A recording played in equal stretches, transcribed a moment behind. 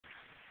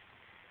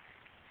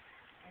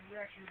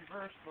actually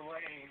reverse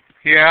belaying.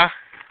 Yeah.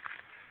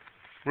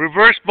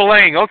 Reverse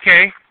belaying,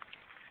 okay.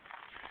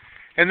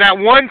 And that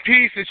one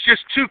piece is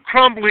just too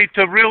crumbly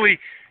to really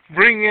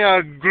bring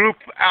a group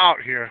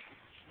out here.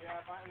 Yeah,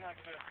 I'm not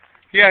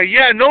gonna...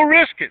 Yeah, no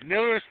risk it.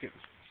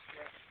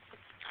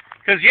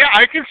 Because, yeah,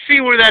 I can see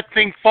where that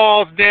thing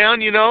falls down,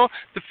 you know.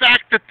 The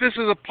fact that this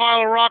is a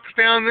pile of rocks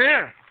down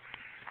there.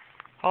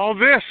 All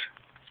this.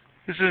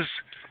 This is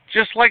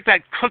just like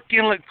that Cook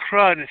Inlet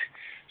crud.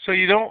 So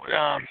you don't,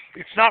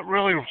 it's not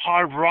really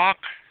hard rock.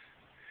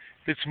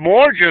 It's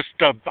more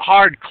just a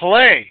hard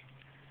clay.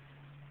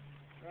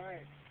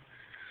 Right.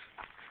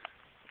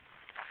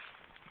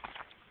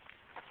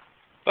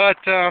 But,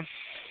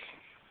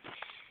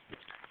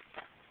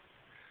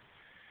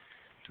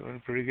 doing a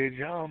pretty good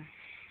job.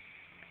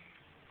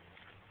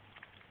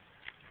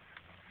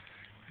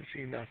 Let's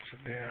see, nuts in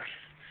there.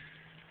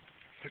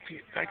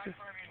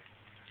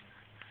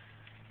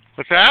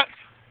 What's that?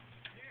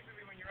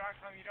 Usually when you rock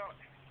climb, you don't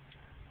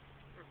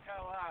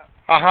rappel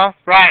up.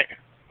 Right.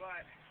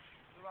 But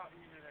it's a lot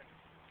easier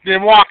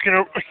Then walking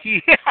around.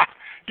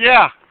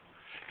 Yeah.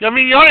 I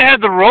mean, you already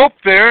had the rope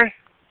there.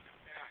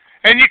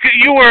 Yeah. And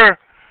you were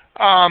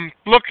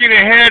looking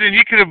ahead and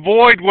you could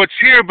avoid what's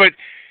here, but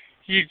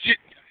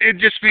it'd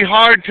just be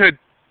hard to,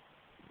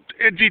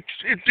 it'd be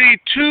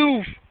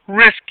too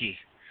risky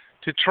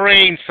to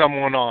train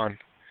someone on,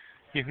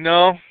 you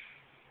know?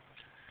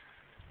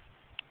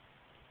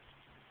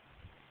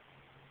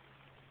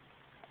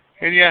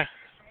 And yeah.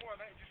 Some more.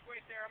 Just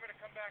wait there. I'm going to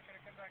come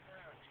back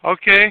around.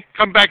 Okay.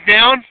 Come back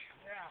down?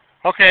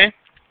 Yeah. Okay.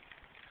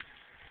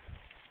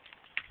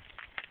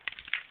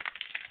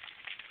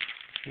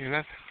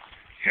 Yeah,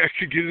 I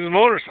could get in the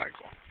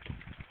motorcycle.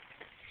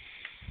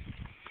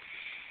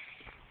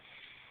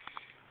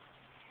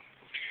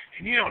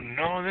 And you don't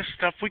know this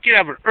stuff. We could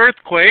have an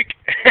earthquake,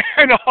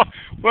 and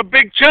a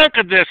big chunk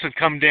of this would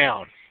come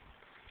down.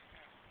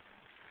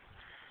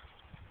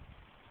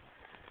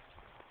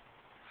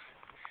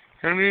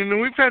 I mean,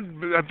 we've had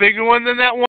a bigger one than that one.